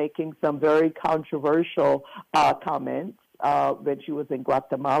border making some very controversial comments when she was in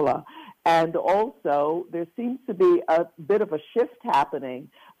Guatemala. And also, there seems to be a bit of a shift happening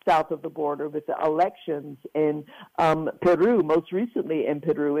south of the border with the elections in Peru, most recently in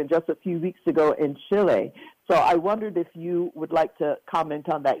Peru, and just a few weeks ago in Chile. So I wondered if you would like to comment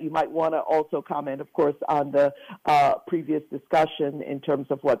on that. You might want to also comment, of course, on the previous discussion in terms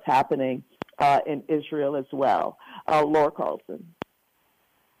of what's happening in Israel as well. Laura Carlson.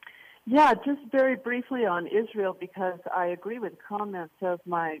 Yeah, just very briefly on Israel, because I agree with comments of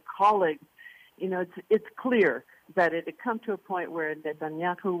my colleagues. You know, it's clear that it had come to a point where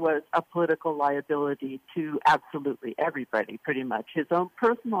Netanyahu was a political liability to absolutely everybody, pretty much. His own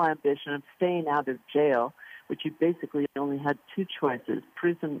personal ambition of staying out of jail, which he basically only had two choices,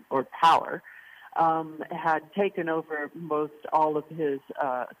 prison or power, had taken over most all of his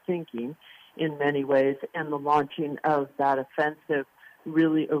thinking in many ways, and the launching of that offensive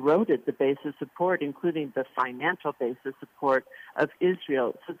really eroded the base of support, including the financial base of support of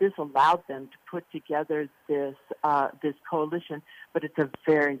Israel. So this allowed them to put together this coalition, but it's a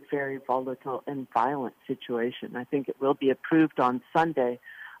very, very volatile and violent situation. I think it will be approved on Sunday,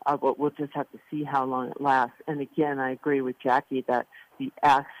 but we'll just have to see how long it lasts. And again, I agree with Jackie that the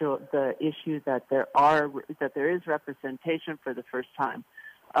issue that there is representation for the first time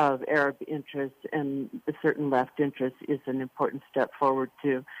of Arab interests and a certain left interest is an important step forward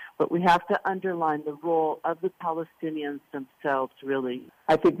too. But we have to underline the role of the Palestinians themselves, really.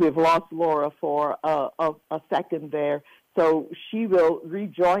 I think we've lost Laura for a second there, so she will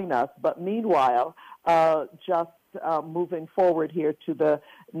rejoin us. But meanwhile, moving forward here to the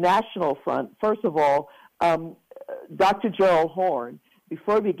national front, first of all, Dr. Gerald Horne,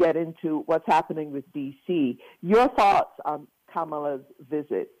 before we get into what's happening with D.C., your thoughts on Kamala's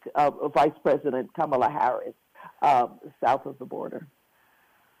visit, Vice President Kamala Harris, south of the border?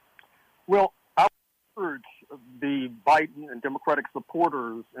 Well, I would urge the Biden and Democratic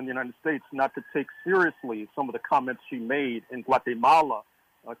supporters in the United States not to take seriously some of the comments she made in Guatemala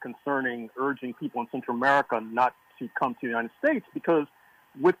concerning urging people in Central America not to come to the United States, because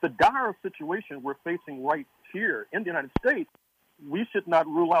with the dire situation we're facing right here in the United States, we should not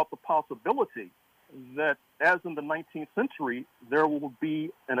rule out the possibility that, as in the 19th century, there will be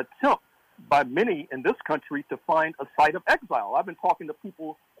an attempt by many in this country to find a site of exile. I've been talking to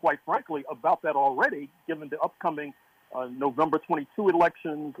people, quite frankly, about that already, given the upcoming November 22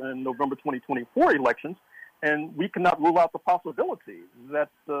 elections and November 2024 elections, and we cannot rule out the possibility that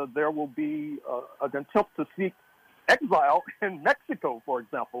there will be an attempt to seek exile in Mexico, for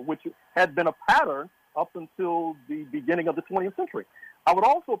example, which had been a pattern up until the beginning of the 20th century. I would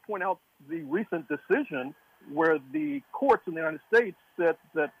also point out the recent decision where the courts in the United States said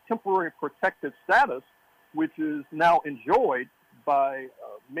that temporary protected status, which is now enjoyed by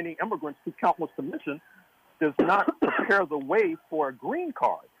many immigrants who countless to mention, does not prepare the way for a green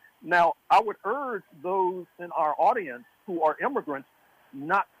card. Now, I would urge those in our audience who are immigrants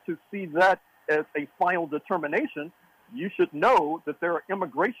not to see that as a final determination. You should know that there are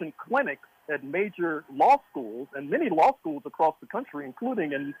immigration clinics at major law schools and many law schools across the country,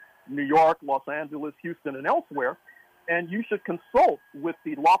 including in New York, Los Angeles, Houston, and elsewhere. And you should consult with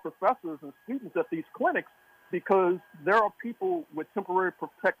the law professors and students at these clinics, because there are people with temporary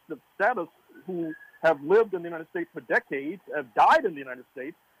protective status who have lived in the United States for decades, have died in the United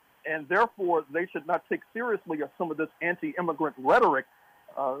States, and therefore they should not take seriously some of this anti-immigrant rhetoric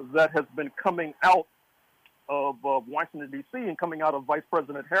that has been coming out of Washington, D.C., and coming out of Vice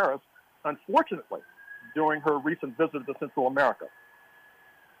President Harris, unfortunately, during her recent visit to Central America.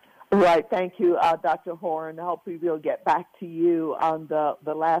 Right. Thank you, Dr. Horne. Hopefully we'll get back to you on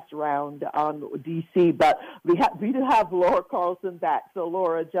the last round on D.C., but we do have Laura Carlson back. So,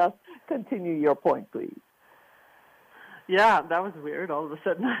 Laura, just continue your point, please. Yeah, that was weird. All of a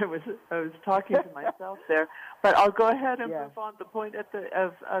sudden, I was talking to myself there. But I'll go ahead and move on. The point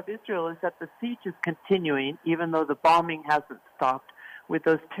of Israel is that the siege is continuing, even though the bombing hasn't stopped, with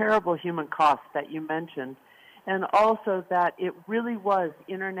those terrible human costs that you mentioned, and also that it really was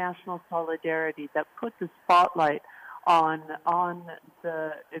international solidarity that put the spotlight on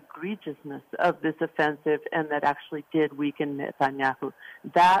the egregiousness of this offensive, and that actually did weaken Netanyahu.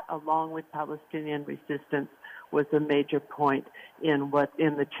 That, along with Palestinian resistance, was a major point in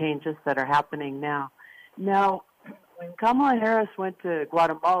the changes that are happening now. Now, when Kamala Harris went to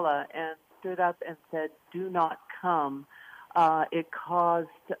Guatemala and stood up and said, "Do not come," it caused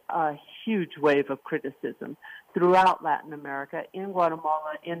a huge wave of criticism throughout Latin America, in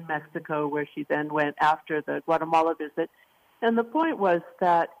Guatemala, in Mexico, where she then went after the Guatemala visit. And the point was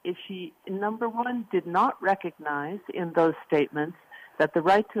that if she, number one, did not recognize in those statements that the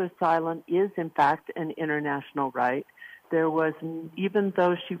right to asylum is, in fact, an international right. There was, even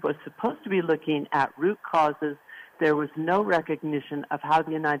though she was supposed to be looking at root causes, there was no recognition of how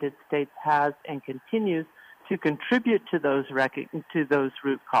the United States has and continues to contribute to those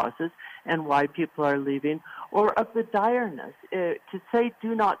root causes and why people are leaving, or of the direness. To say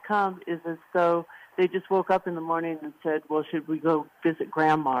 "do not come" is as though they just woke up in the morning and said, "Well, should we go visit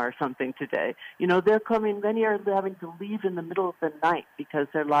grandma or something today?" You know, they're coming, many are having to leave in the middle of the night because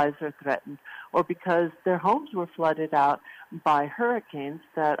their lives are threatened, or because their homes were flooded out by hurricanes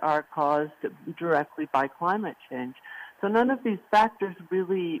that are caused directly by climate change. So none of these factors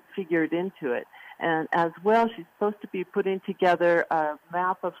really figured into it. And as well, she's supposed to be putting together a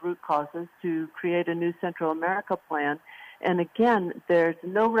map of root causes to create a new Central America plan. And again, there's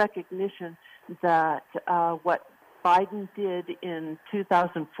no recognition that what Biden did in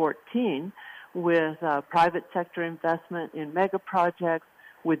 2014 with private sector investment in mega projects,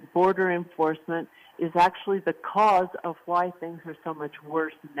 with border enforcement, is actually the cause of why things are so much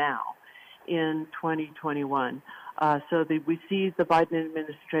worse now in 2021. We see the Biden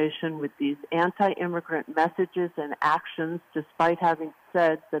administration with these anti-immigrant messages and actions, despite having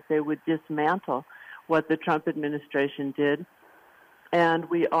said that they would dismantle what the Trump administration did. And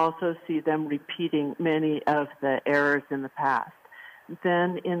we also see them repeating many of the errors in the past.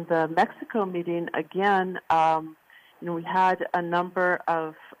 Then in the Mexico meeting, again, we had a number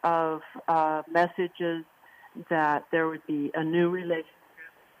of messages that there would be a new relationship.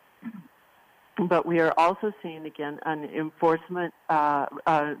 But we are also seeing, again, an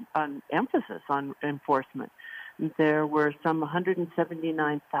emphasis on enforcement, There were some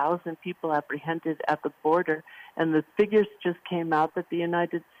 179,000 people apprehended at the border, and the figures just came out that the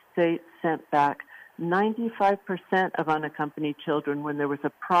United States sent back 95% of unaccompanied children when there was a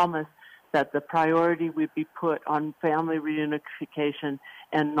promise that the priority would be put on family reunification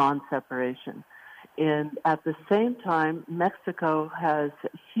and non-separation. And at the same time, Mexico has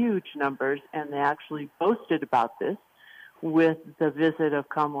huge numbers, and they actually boasted about this with the visit of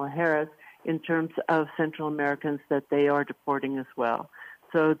Kamala Harris in terms of Central Americans that they are deporting as well.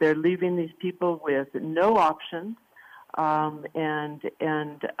 So they're leaving these people with no options, and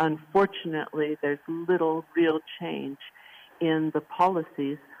unfortunately, there's little real change in the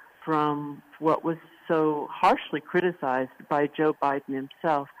policies from what was so harshly criticized by Joe Biden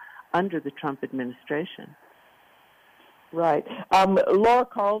himself under the Trump administration. Right. Laura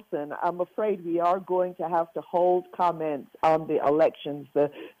Carlson, I'm afraid we are going to have to hold comments on the elections,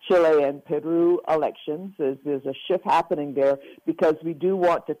 the Chile and Peru elections. There's a shift happening there because we do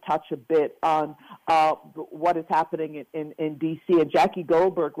want to touch a bit on what is happening in D.C. And Jackie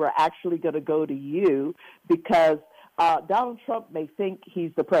Goldberg, we're actually going to go to you because Donald Trump may think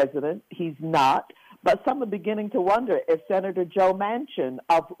he's the president. He's not. But some are beginning to wonder if Senator Joe Manchin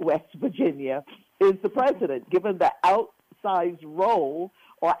of West Virginia is the president, given the outsized role,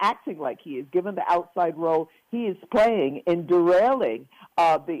 or acting like he is, given the outside role he is playing in derailing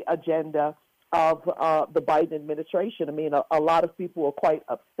the agenda of the Biden administration. I mean, a lot of people were quite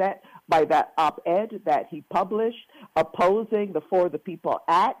upset by that op-ed that he published opposing the For the People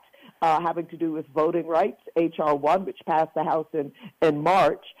Act, having to do with voting rights, H.R. 1, which passed the House in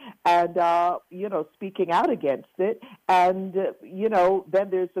March, and, speaking out against it. And, then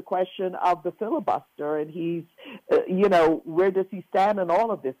there's the question of the filibuster, and he's, where does he stand in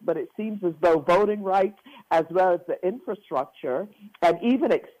all of this? But it seems as though voting rights, as well as the infrastructure, and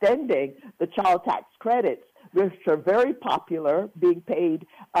even extending the child tax credits, which are very popular, being paid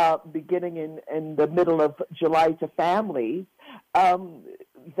beginning in the middle of July to families,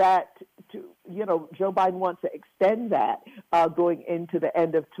 Joe Biden wants to extend that going into the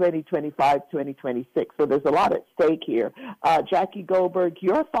end of 2025, 2026. So there's a lot at stake here. Jackie Goldberg,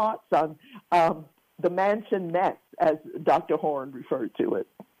 your thoughts on the Manchin mess, as Dr. Horn referred to it?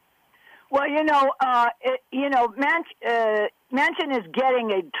 Well, Manchin is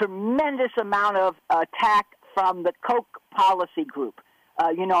getting a tremendous amount of attack from the Koch policy group,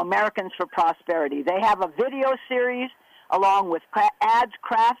 Americans for Prosperity. They have a video series along with ads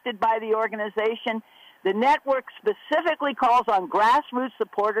crafted by the organization. The network specifically calls on grassroots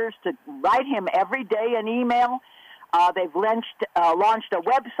supporters to write him every day an email. They've launched a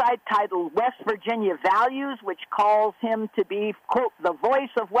website titled West Virginia Values, which calls him to be, quote, the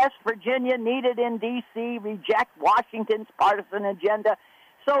voice of West Virginia needed in D.C., reject Washington's partisan agenda.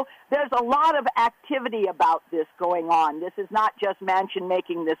 So there's a lot of activity about this going on. This is not just Manchin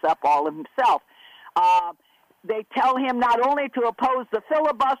making this up all himself. They tell him not only to oppose the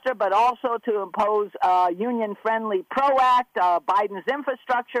filibuster, but also to impose union-friendly PRO Act, Biden's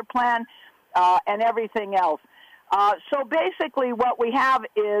infrastructure plan, and everything else. So basically what we have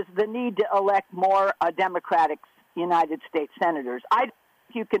is the need to elect more Democratic United States senators. I think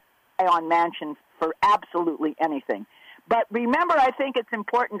you can rely on Manchin for absolutely anything. But remember, I think it's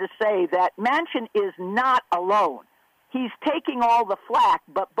important to say that Manchin is not alone. He's taking all the flack,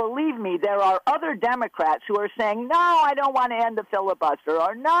 but believe me, there are other Democrats who are saying, no, I don't want to end the filibuster,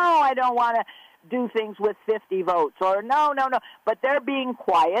 or no, I don't want to do things with 50 votes, or no. But they're being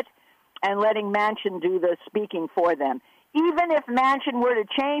quiet and letting Manchin do the speaking for them. Even if Manchin were to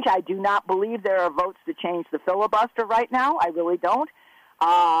change, I do not believe there are votes to change the filibuster right now. I really don't.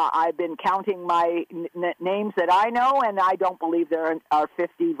 I've been counting my names that I know, and I don't believe there are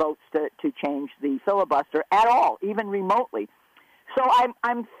 50 votes to change the filibuster at all, even remotely. So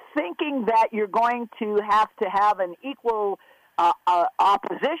I'm thinking that you're going to have an equal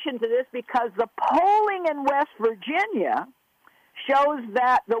opposition to this, because the polling in West Virginia shows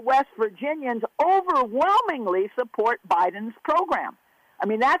that the West Virginians overwhelmingly support Biden's program. I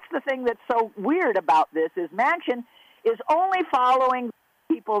mean, that's the thing that's so weird about this, is Manchin is only following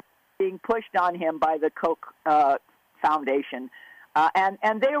people being pushed on him by the Koch Foundation.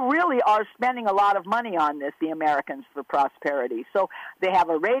 And they really are spending a lot of money on this, the Americans for Prosperity. So they have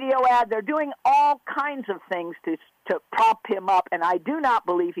a radio ad. They're doing all kinds of things to prop him up, and I do not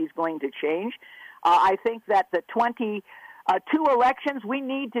believe he's going to change. I think that the 22 elections, we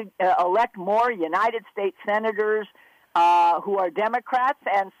need to elect more United States senators who are Democrats,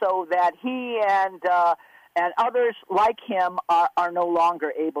 and so that he and others like him are no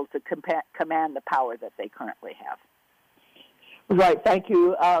longer able to command the power that they currently have. Right. Thank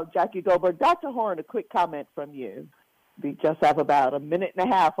you, Jackie Goldberg. Dr. Horn, a quick comment from you. We just have about a minute and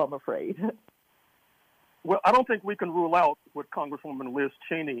a half, I'm afraid. Well, I don't think we can rule out what Congresswoman Liz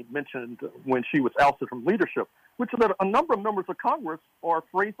Cheney mentioned when she was ousted from leadership, which is that a number of members of Congress are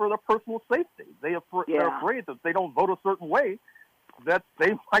afraid for their personal safety. They're afraid that if they don't vote a certain way, that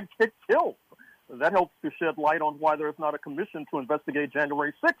they might get killed. That helps to shed light on why there's not a commission to investigate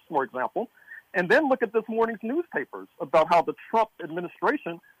January 6th, for example. And then look at this morning's newspapers about how the Trump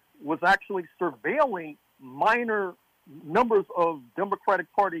administration was actually surveilling minor numbers of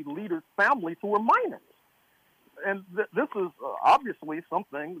Democratic Party leaders' families who were minors. And this is obviously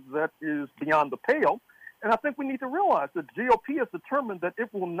something that is beyond the pale. And I think we need to realize that GOP has determined that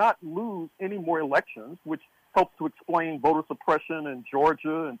it will not lose any more elections, which helps to explain voter suppression in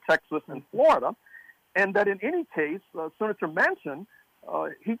Georgia and Texas and Florida. And that in any case, Senator Manchin,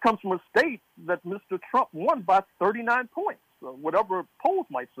 he comes from a state that Mr. Trump won by 39 points, whatever polls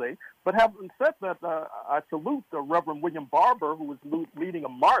might say. But having said that, I salute Reverend William Barber, who is leading a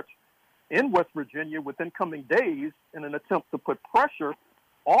march in West Virginia within coming days in an attempt to put pressure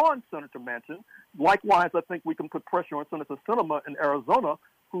on Senator Manchin. Likewise, I think we can put pressure on Senator Sinema in Arizona,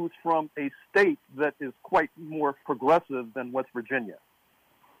 who's from a state that is quite more progressive than West Virginia.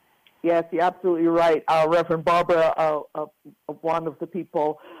 Yes, you're absolutely right. Reverend Barbara, one of the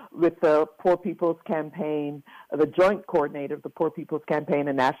people with the Poor People's Campaign, the joint coordinator of the Poor People's Campaign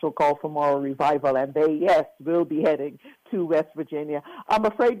and National Call for Moral Revival, and they, yes, will be heading to West Virginia. I'm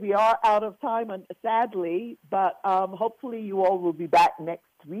afraid we are out of time, sadly, but hopefully you all will be back next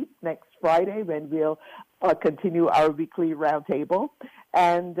week, next Friday, when we'll continue our weekly roundtable.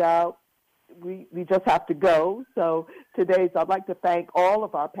 And we just have to go. So I'd like to thank all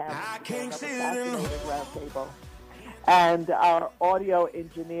of our panelists for the fascinating roundtable. And our audio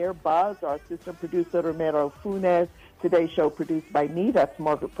engineer, Buzz, our assistant producer, Romero Funes. Today's show produced by me, that's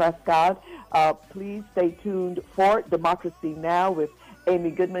Margaret Prescott. Please stay tuned for Democracy Now! With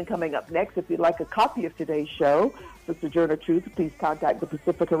Amy Goodman coming up next. If you'd like a copy of today's show, for Sojourner Truth, please contact the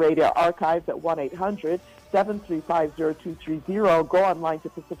Pacifica Radio Archives at 1-800-735-0230. Go online to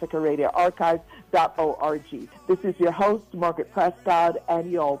pacificaradioarchives.org. This is your host, Margaret Prescott,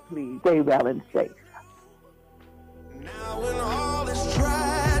 and y'all please stay well and safe. Now